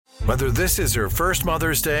Whether this is her first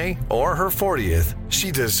Mother's Day or her 40th, she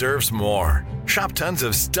deserves more. Shop tons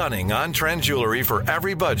of stunning on-trend jewelry for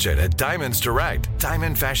every budget at Diamonds Direct.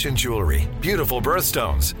 Diamond fashion jewelry, beautiful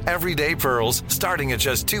birthstones, everyday pearls starting at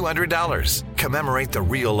just $200. Commemorate the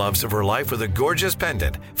real loves of her life with a gorgeous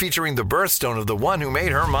pendant featuring the birthstone of the one who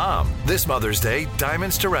made her mom. This Mother's Day,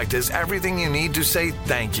 Diamonds Direct is everything you need to say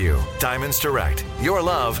thank you. Diamonds Direct. Your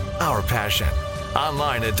love, our passion.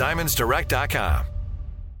 Online at diamondsdirect.com.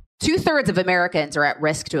 2/3 of Americans are at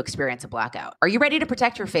risk to experience a blackout. Are you ready to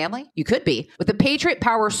protect your family? You could be with the Patriot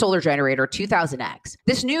Power Solar Generator 2000X.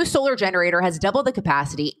 This new solar generator has double the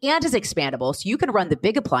capacity and is expandable, so you can run the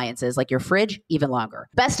big appliances like your fridge even longer.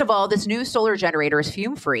 Best of all, this new solar generator is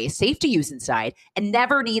fume-free, safe to use inside, and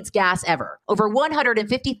never needs gas ever. Over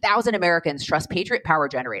 150,000 Americans trust Patriot Power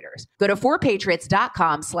Generators. Go to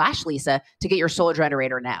 4patriots.com/Lisa to get your solar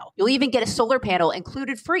generator now. You'll even get a solar panel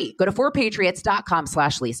included free. Go to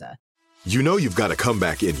 4patriots.com/Lisa. You know you've got a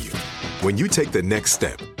comeback in you. When you take the next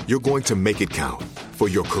step, you're going to make it count. For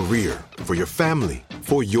your career, for your family,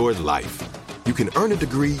 for your life. You can earn a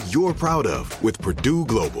degree you're proud of with Purdue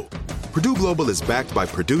Global. Purdue Global is backed by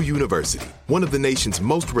Purdue University, one of the nation's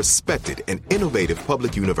most respected and innovative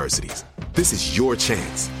public universities. This is your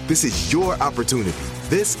chance. This is your opportunity.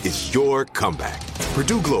 This is your comeback.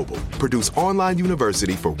 Purdue Global, Purdue's online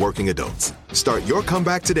university for working adults. Start your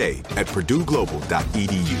comeback today at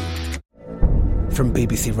purdueglobal.edu. From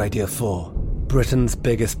BBC Radio 4, Britain's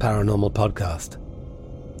biggest paranormal podcast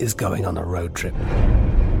is going on a road trip.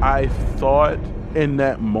 I thought in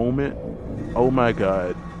that moment, oh my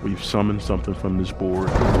God, we've summoned something from this board.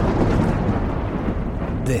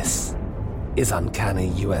 This is Uncanny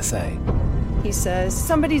USA. He says,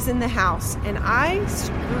 somebody's in the house, and I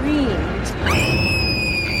screamed.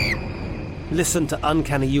 Listen to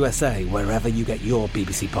Uncanny USA wherever you get your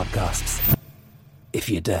BBC podcasts, if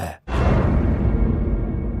you dare.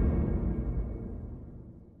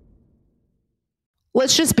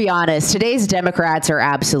 Let's just be honest. Today's Democrats are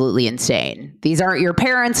absolutely insane. These aren't your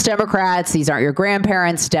parents' Democrats. These aren't your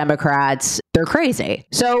grandparents' Democrats. They're crazy.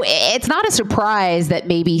 So it's not a surprise that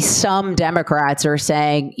maybe some Democrats are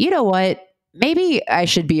saying, you know what, maybe I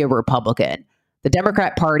should be a Republican. The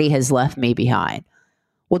Democrat Party has left me behind.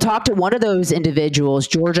 We'll talk to one of those individuals,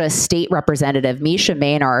 Georgia State Representative Mesha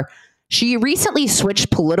Mainor. She recently switched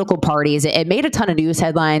political parties. It made a ton of news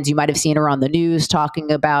headlines. You might have seen her on the news talking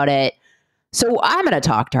about it. So I'm going to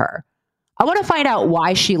talk to her. I want to find out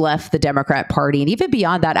why she left the Democrat Party. And even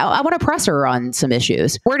beyond that, I want to press her on some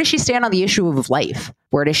issues. Where does she stand on the issue of life?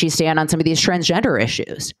 Where does she stand on some of these transgender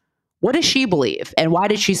issues? What does she believe? And why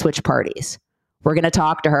did she switch parties? We're going to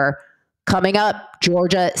talk to her. Coming up,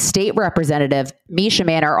 Georgia State Representative Mesha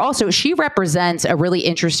Mainor. Also, she represents a really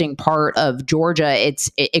interesting part of Georgia.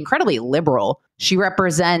 It's incredibly liberal. She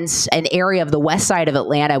represents an area of the west side of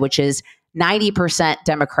Atlanta, which is 90%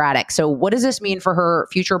 Democratic. So what does this mean for her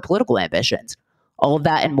future political ambitions? All of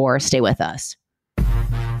that and more. Stay with us.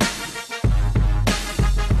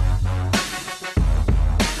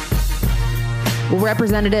 Well,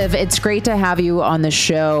 Representative, it's great to have you on the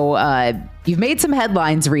show. You've made some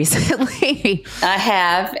headlines recently. I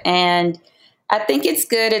have, and I think it's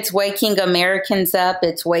good. It's waking Americans up.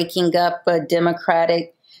 It's waking up a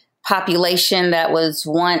Democratic population that was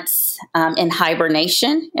once in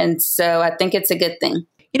hibernation. And so I think it's a good thing.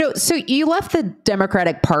 So you left the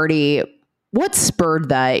Democratic Party. What spurred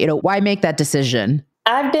that? Why make that decision?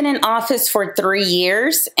 I've been in office for 3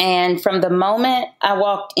 years. And from the moment I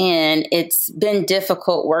walked in, it's been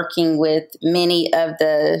difficult working with many of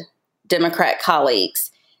the Democrat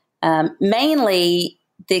colleagues. Mainly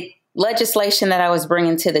the legislation that I was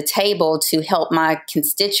bringing to the table to help my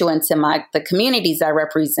constituents and the communities I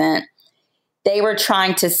represent, they were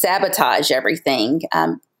trying to sabotage everything.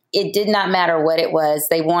 It did not matter what it was.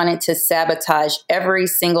 They wanted to sabotage every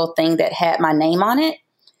single thing that had my name on it.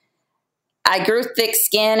 I grew thick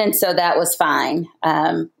skin, and so that was fine.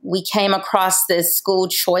 We came across this school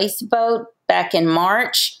choice vote back in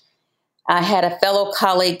March. I had a fellow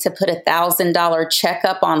colleague to put $1,000 check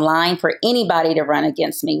up online for anybody to run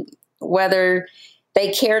against me. Whether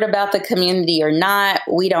they cared about the community or not,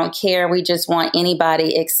 we don't care. We just want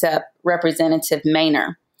anybody except Representative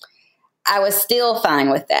Mainor. I was still fine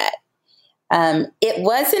with that. It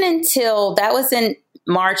wasn't until that was in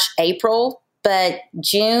March, April, but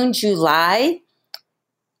June, July,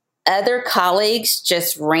 other colleagues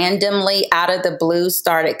just randomly out of the blue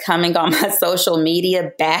started coming on my social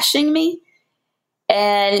media bashing me.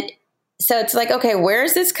 And so it's like, okay, where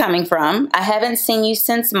is this coming from? I haven't seen you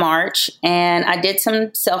since March, and I did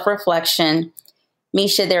some self-reflection.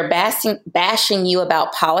 Mesha, they're bashing you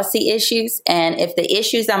about policy issues. And if the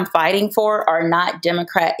issues I'm fighting for are not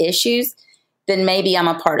Democrat issues, then maybe I'm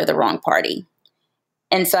a part of the wrong party.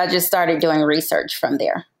 And so I just started doing research from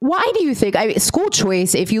there. Why do you think school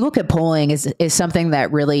choice, if you look at polling, is something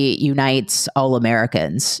that really unites all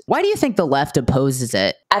Americans? Why do you think the left opposes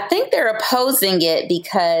it? I think they're opposing it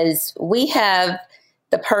because we have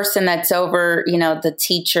the person that's over, the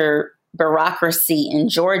teacher bureaucracy in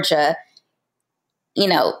Georgia,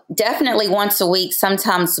 definitely once a week,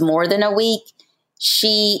 sometimes more than a week.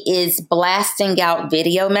 She is blasting out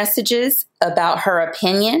video messages about her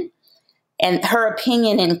opinion. And her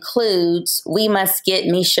opinion includes we must get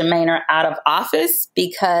Mesha Mainor out of office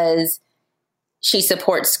because she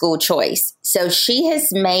supports school choice. So she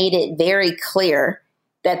has made it very clear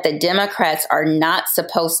that the Democrats are not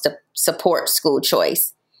supposed to support school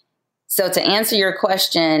choice. So to answer your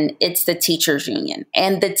question, it's the teachers union.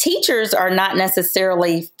 And the teachers are not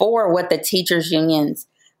necessarily for what the teachers unions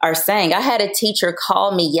are saying. I had a teacher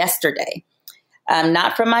call me yesterday.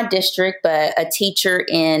 Not from my district, but a teacher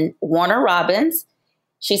in Warner Robins.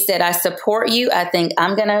 She said, I support you. I think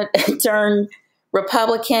I'm going to turn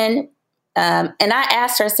Republican. And I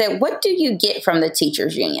asked her, I said, what do you get from the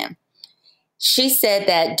teachers union? She said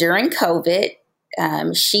that during COVID,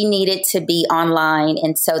 she needed to be online.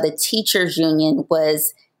 And so the teachers union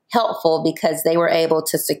was helpful because they were able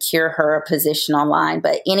to secure her a position online.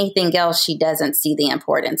 But anything else, she doesn't see the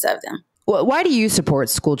importance of them. Why do you support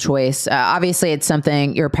school choice? Obviously, it's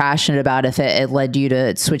something you're passionate about if it led you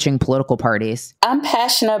to switching political parties. I'm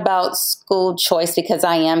passionate about school choice because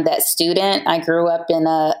I am that student. I grew up in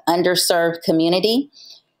an underserved community.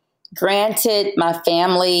 Granted, my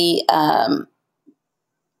family had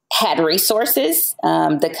resources.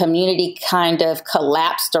 The community kind of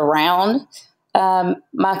collapsed around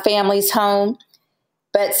my family's home.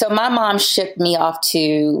 But so my mom shipped me off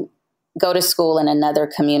to go to school in another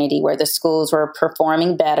community where the schools were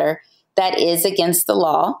performing better. That is against the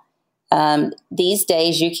law. These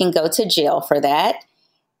days, you can go to jail for that.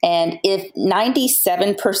 And if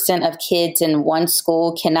 97% of kids in one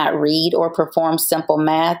school cannot read or perform simple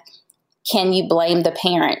math, can you blame the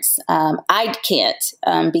parents? I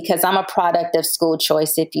can't because I'm a product of school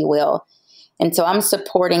choice, if you will. And so I'm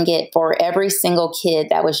supporting it for every single kid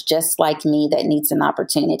that was just like me that needs an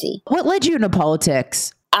opportunity. What led you into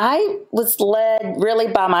politics? I was led really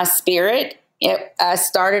by my spirit. I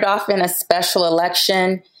started off in a special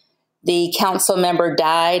election. The council member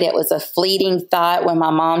died. It was a fleeting thought when my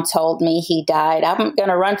mom told me he died. I'm going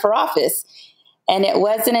to run for office. And it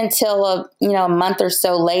wasn't until a month or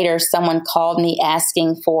so later, someone called me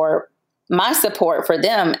asking for my support for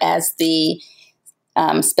them as the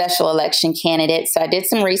special election candidate. So I did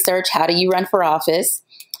some research. How do you run for office?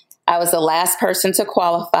 I was the last person to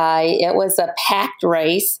qualify. It was a packed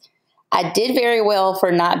race. I did very well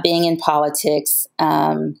for not being in politics.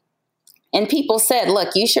 And people said,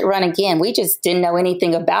 look, you should run again. We just didn't know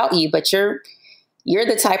anything about you, but you're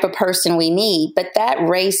the type of person we need. But that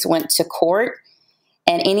race went to court,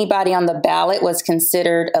 and anybody on the ballot was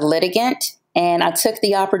considered a litigant. And I took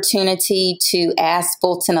the opportunity to ask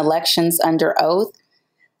Fulton Elections under oath,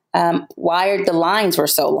 why the lines were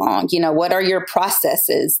so long. What are your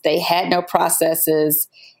processes? They had no processes,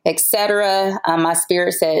 etc. My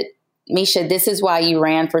spirit said, Mesha, this is why you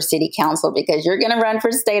ran for city council, because you're going to run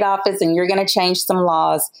for state office and you're going to change some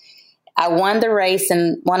laws. I won the race,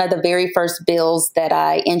 and one of the very first bills that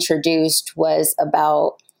I introduced was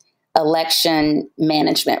about election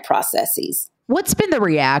management processes. What's been the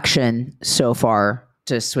reaction so far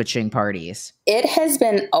to switching parties? It has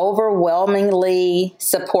been overwhelmingly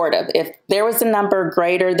supportive. If there was a number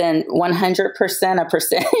greater than 100%, a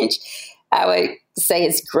percentage, I would say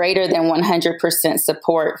it's greater than 100%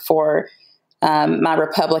 support for my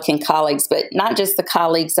Republican colleagues, but not just the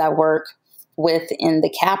colleagues I work with in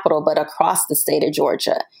the Capitol, but across the state of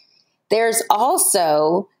Georgia. There's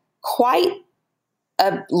also quite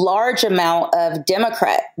a large amount of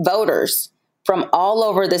Democrat voters from all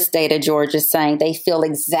over the state of Georgia saying they feel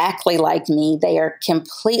exactly like me. They are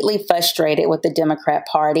completely frustrated with the Democrat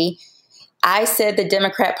Party. I said the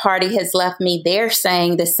Democrat Party has left me. They're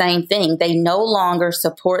saying the same thing. They no longer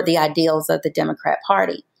support the ideals of the Democrat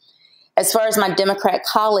Party. As far as my Democrat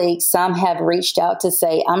colleagues, some have reached out to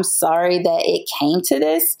say, I'm sorry that it came to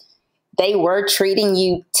this. They were treating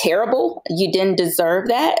you terrible. You didn't deserve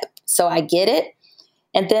that. So I get it.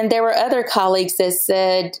 And then there were other colleagues that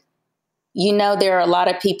said, there are a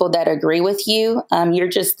lot of people that agree with you. You're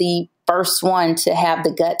just the first one to have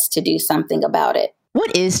the guts to do something about it.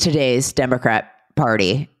 What is today's Democrat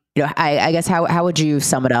Party? I guess how would you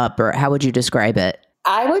sum it up, or how would you describe it?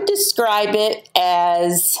 I would describe it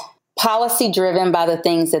as policy driven by the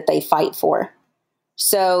things that they fight for.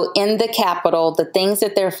 So in the Capitol, the things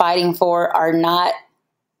that they're fighting for are not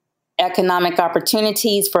economic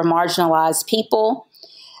opportunities for marginalized people.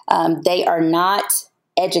 They are not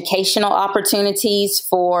educational opportunities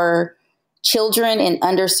for children in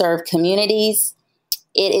underserved communities.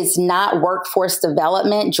 It is not workforce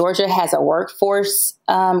development. Georgia has a workforce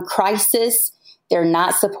crisis. They're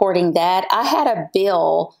not supporting that. I had a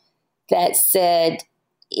bill that said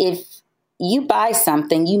if you buy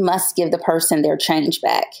something, you must give the person their change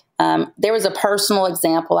back. There was a personal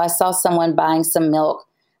example. I saw someone buying some milk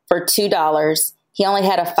for $2. He only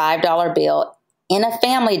had a $5 bill in a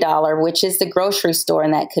Family Dollar, which is the grocery store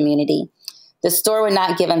in that community. The store would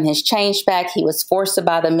not give him his change back. He was forced to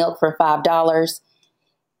buy the milk for $5.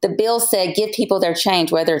 The bill said give people their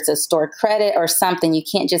change, whether it's a store credit or something. You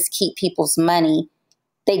can't just keep people's money.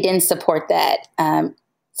 They didn't support that.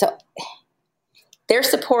 So they're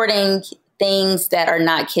supporting things that are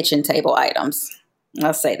not kitchen table items.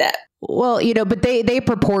 I'll say that. Well, but they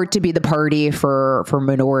purport to be the party for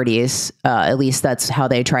minorities. At least that's how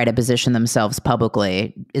they try to position themselves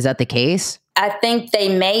publicly. Is that the case? I think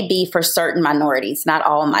they may be for certain minorities, not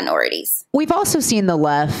all minorities. We've also seen the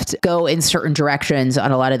left go in certain directions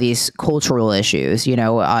on a lot of these cultural issues,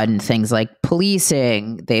 on things like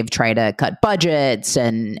policing. They've tried to cut budgets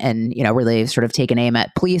and really sort of take an aim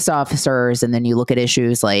at police officers. And then you look at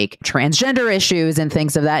issues like transgender issues and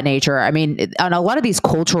things of that nature. I mean, on a lot of these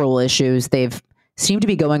cultural issues, they've seem to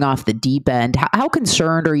be going off the deep end. How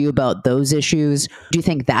concerned are you about those issues? Do you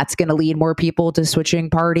think that's going to lead more people to switching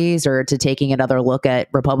parties or to taking another look at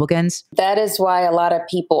Republicans? That is why a lot of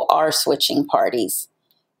people are switching parties.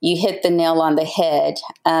 You hit the nail on the head.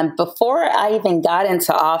 Before I even got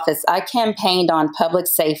into office, I campaigned on public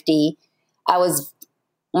safety. I was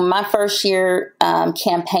my first year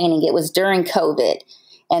campaigning. It was during COVID.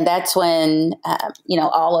 And that's when,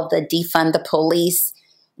 all of the defund the police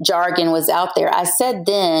jargon was out there. I said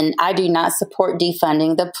then, I do not support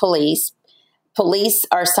defunding the police. Police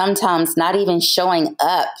are sometimes not even showing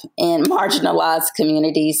up in marginalized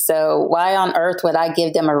communities. So why on earth would I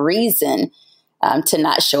give them a reason to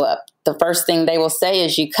not show up? The first thing they will say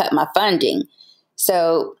is you cut my funding.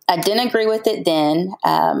 So I didn't agree with it then.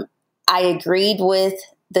 I agreed with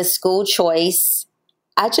the school choice.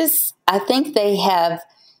 I think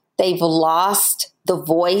they've lost the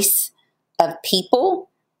voice of people.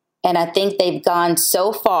 And I think they've gone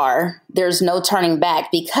so far, there's no turning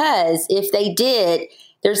back, because if they did,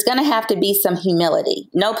 there's going to have to be some humility.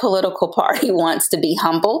 No political party wants to be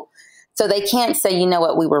humble. So they can't say, you know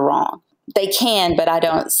what, we were wrong. They can, but I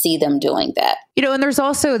don't see them doing that. And there's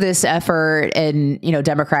also this effort in,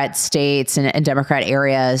 Democrat states and Democrat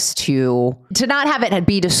areas to not have it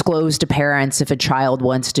be disclosed to parents if a child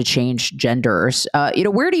wants to change genders.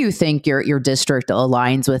 Where do you think your district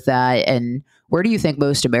aligns with that? And where do you think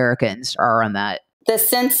most Americans are on that? The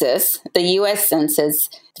census, the U.S. Census,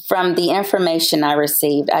 from the information I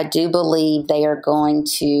received, I do believe they're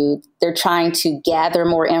trying to gather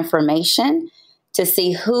more information to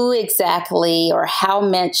see who exactly or how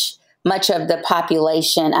much of the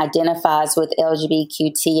population identifies with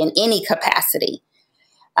LGBTQ in any capacity.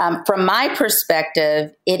 From my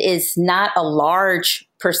perspective, it is not a large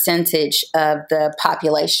percentage of the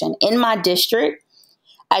population. In my district,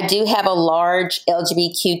 I do have a large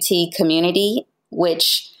LGBTQ community,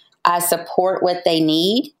 which I support what they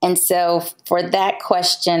need. And so for that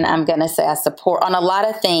question, I'm going to say I support on a lot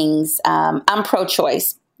of things. I'm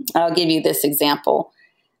pro-choice. I'll give you this example.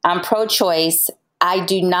 I'm pro-choice. I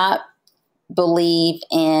do not believe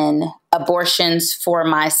in abortions for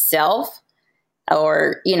myself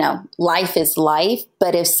or, life is life.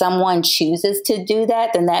 But if someone chooses to do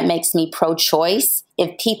that, then that makes me pro-choice.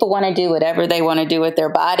 If people want to do whatever they want to do with their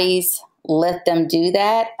bodies, let them do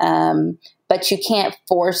that. But you can't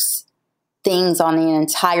force things on the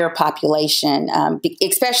entire population,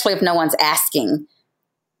 especially if no one's asking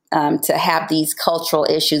to have these cultural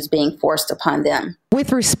issues being forced upon them.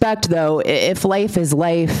 With respect, though, if life is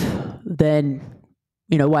life, then,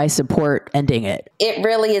 why support ending it? It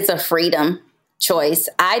really is a freedom choice.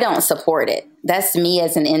 I don't support it. That's me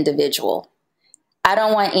as an individual. I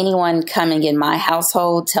don't want anyone coming in my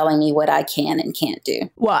household telling me what I can and can't do.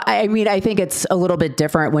 Well, I think it's a little bit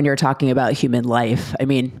different when you're talking about human life.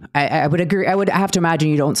 I would agree. I would have to imagine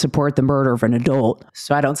you don't support the murder of an adult.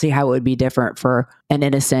 So I don't see how it would be different for an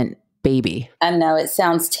innocent baby. I know it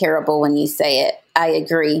sounds terrible when you say it. I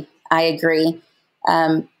agree.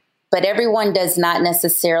 But everyone does not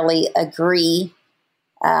necessarily agree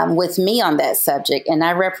with me on that subject. And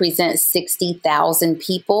I represent 60,000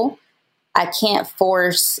 people. I can't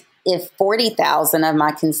force, if 40,000 of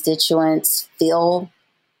my constituents feel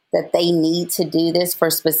that they need to do this for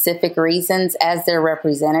specific reasons as their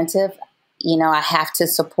representative, I have to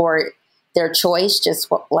support their choice,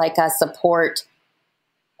 just like I support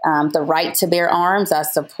the right to bear arms. I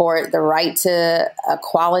support the right to a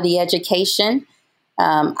quality education.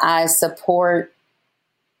 I support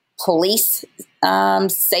police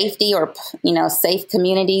safety or, safe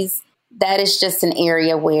communities. That is just an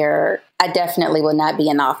area where I definitely would not be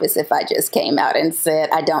in office if I just came out and said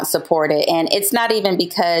I don't support it. And it's not even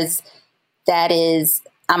because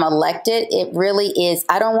I'm elected. It really is.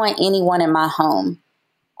 I don't want anyone in my home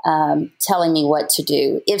telling me what to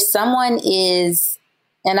do. If someone is,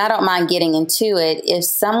 and I don't mind getting into it, if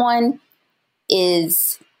someone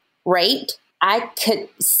is raped, I could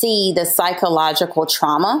see the psychological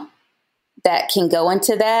trauma that can go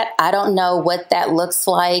into that. I don't know what that looks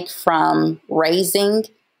like from raising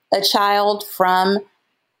a child from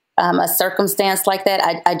a circumstance like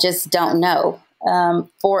that. I just don't know.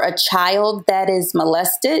 For a child that is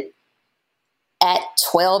molested at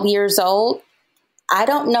 12 years old, I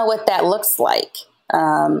don't know what that looks like.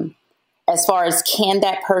 As far as, can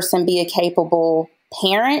that person be a capable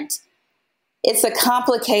parent? It's a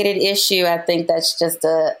complicated issue. I think that's just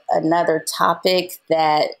another topic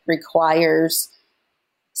that requires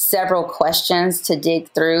several questions to dig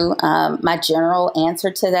through. My general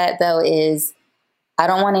answer to that, though, is I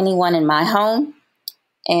don't want anyone in my home,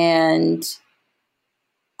 and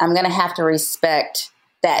I'm going to have to respect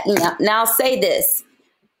that. Now, I'll say this.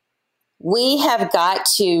 We have got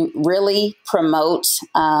to really promote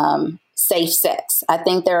safe sex. I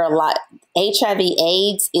think there are a lot.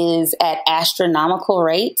 HIV/AIDS is at astronomical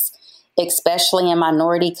rates, especially in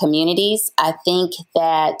minority communities. I think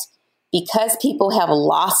that because people have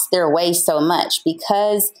lost their way so much,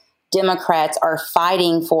 because Democrats are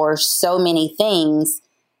fighting for so many things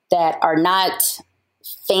that are not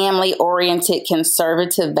family-oriented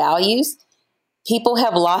conservative values, people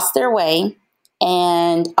have lost their way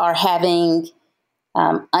and are having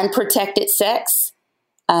unprotected sex.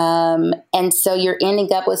 And so you're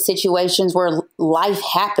ending up with situations where life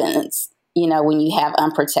happens, when you have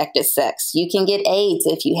unprotected sex. You can get AIDS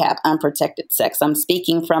if you have unprotected sex. I'm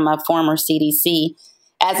speaking from as a former CDC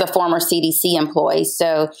employee.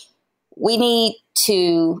 So we need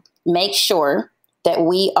to make sure that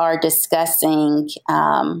we are discussing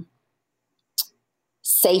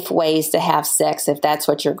safe ways to have sex if that's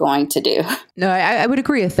what you're going to do. No, I would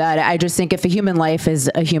agree with that. I just think if a human life is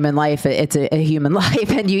a human life, it's a human life,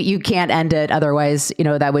 and you can't end it. Otherwise,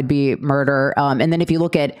 that would be murder. And then if you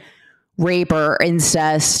look at rape or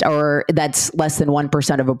incest, or that's less than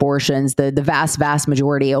 1% of abortions, the vast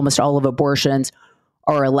majority, almost all of abortions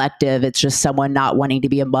are elective. It's just someone not wanting to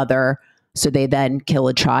be a mother, so they then kill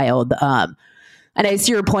a child. And I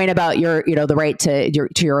see your point about the right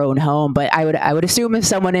to your own home, but I would assume if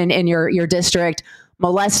someone in your district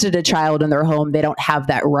molested a child in their home, they don't have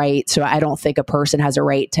that right. So I don't think a person has a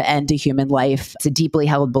right to end a human life. It's a deeply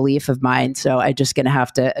held belief of mine. So I'm just going to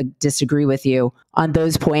have to disagree with you on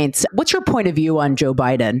those points. What's your point of view on Joe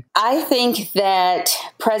Biden? I think that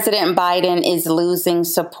President Biden is losing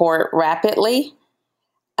support rapidly.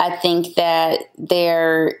 I think that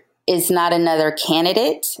there is not another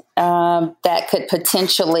candidate that could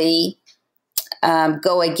potentially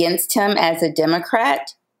go against him as a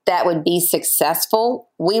Democrat that would be successful.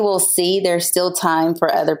 We will see. There's still time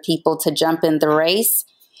for other people to jump in the race.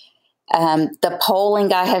 The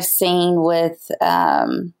polling I have seen with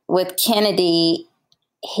Kennedy,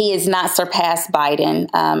 he has not surpassed Biden.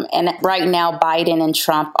 And right now, Biden and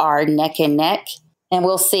Trump are neck and neck. And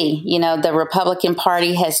we'll see. The Republican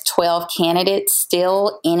Party has 12 candidates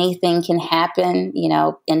still. Anything can happen.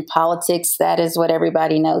 In politics, that is what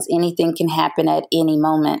everybody knows. Anything can happen at any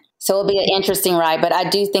moment. So it'll be an interesting ride. But I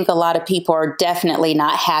do think a lot of people are definitely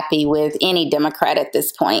not happy with any Democrat at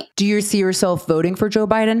this point. Do you see yourself voting for Joe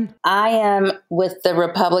Biden? I am with the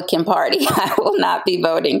Republican Party. I will not be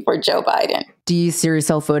voting for Joe Biden. Do you see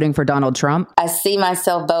yourself voting for Donald Trump? I see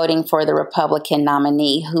myself voting for the Republican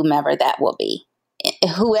nominee, whomever that will be.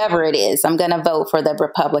 Whoever it is, I'm going to vote for the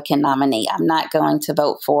Republican nominee. I'm not going to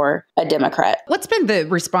vote for a Democrat. What's been the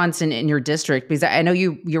response in your district? Because I know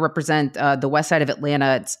you represent the west side of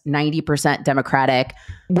Atlanta. It's 90% Democratic.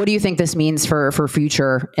 What do you think this means for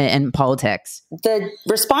future in politics? The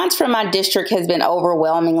response from my district has been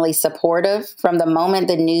overwhelmingly supportive. From the moment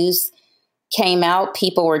the news came out,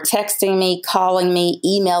 people were texting me, calling me,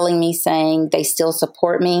 emailing me, saying they still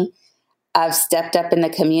support me. I've stepped up in the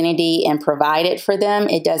community and provided for them.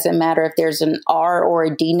 It doesn't matter if there's an R or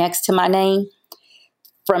a D next to my name.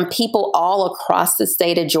 from people all across the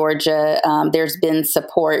state of Georgia. There's been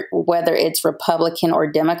support, whether it's Republican or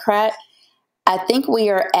Democrat. I think we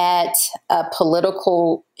are at a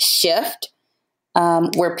political shift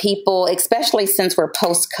where people, especially since we're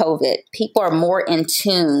post-COVID, people are more in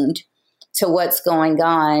tune to what's going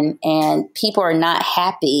on, and people are not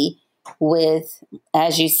happy with,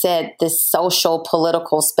 as you said, this social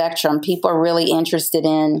political spectrum. People are really interested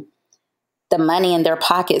in the money in their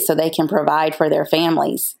pocket so they can provide for their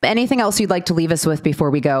families. Anything else you'd like to leave us with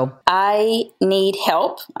before we go? I need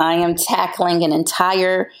help. I am tackling an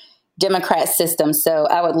entire Democrat system. So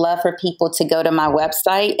I would love for people to go to my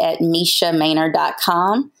website at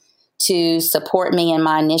MeshaMainor.com to support me in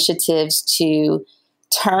my initiatives to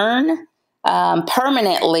turn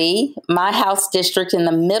permanently my House district in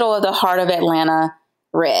the middle of the heart of Atlanta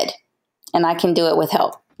red. And I can do it with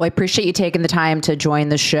help. Well, I appreciate you taking the time to join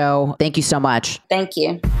the show. Thank you so much. Thank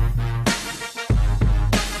you.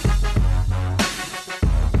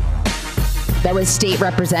 That was State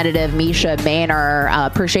Representative Mesha Mainor.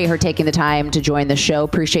 Appreciate her taking the time to join the show.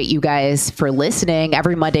 Appreciate you guys for listening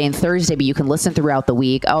every Monday and Thursday, but you can listen throughout the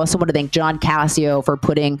week. I also want to thank John Cassio for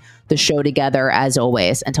putting the show together, as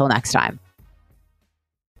always. Until next time.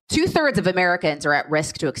 2/3 of Americans are at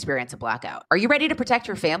risk to experience a blackout. Are you ready to protect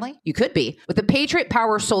your family? You could be with the Patriot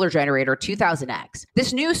Power Solar Generator 2000X.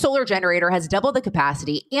 This new solar generator has double the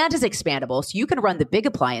capacity and is expandable, so you can run the big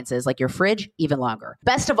appliances like your fridge even longer.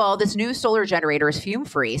 Best of all, this new solar generator is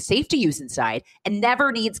fume-free, safe to use inside, and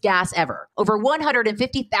never needs gas ever. Over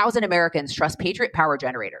 150,000 Americans trust Patriot Power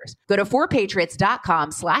Generators. Go to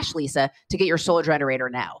 4patriots.com/Lisa to get your solar generator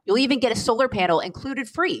now. You'll even get a solar panel included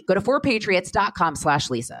free. Go to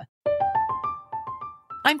 4patriots.com/Lisa.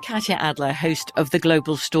 I'm Katya Adler, host of The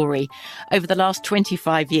Global Story. Over the last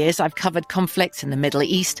 25 years, I've covered conflicts in the Middle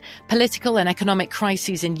East, political and economic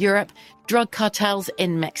crises in Europe, drug cartels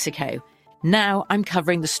in Mexico. Now I'm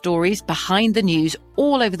covering the stories behind the news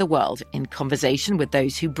all over the world in conversation with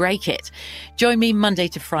those who break it. Join me Monday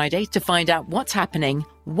to Friday to find out what's happening,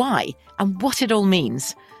 why, and what it all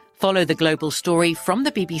means. Follow The Global Story from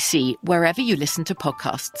the BBC wherever you listen to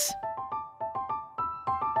podcasts.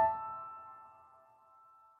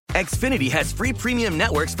 Xfinity has free premium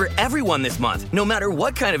networks for everyone this month, no matter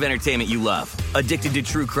what kind of entertainment you love. Addicted to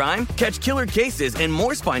true crime? Catch killer cases and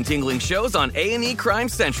more spine-tingling shows on A&E Crime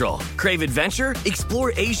Central. Crave adventure?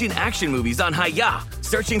 Explore Asian action movies on Hi-Ya.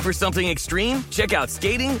 Searching for something extreme? Check out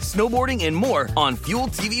skating, snowboarding, and more on Fuel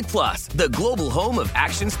TV Plus, the global home of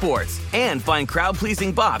action sports. And find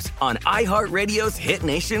crowd-pleasing bops on iHeartRadio's Hit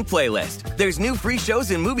Nation playlist. There's new free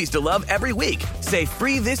shows and movies to love every week. Say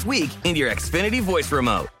free this week in your Xfinity voice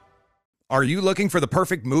remote. Are you looking for the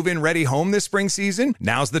perfect move-in ready home this spring season?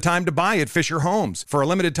 Now's the time to buy at Fisher Homes. For a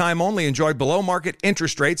limited time only, enjoy below-market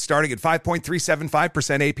interest rates starting at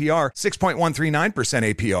 5.375% APR, 6.139%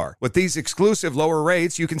 APR. With these exclusive lower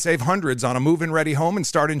rates, you can save hundreds on a move-in ready home and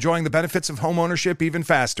start enjoying the benefits of home ownership even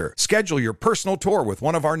faster. Schedule your personal tour with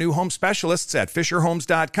one of our new home specialists at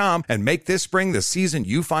FisherHomes.com and make this spring the season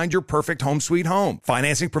you find your perfect home sweet home.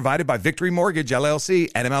 Financing provided by Victory Mortgage, LLC,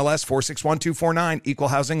 NMLS 461249, Equal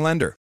Housing Lender.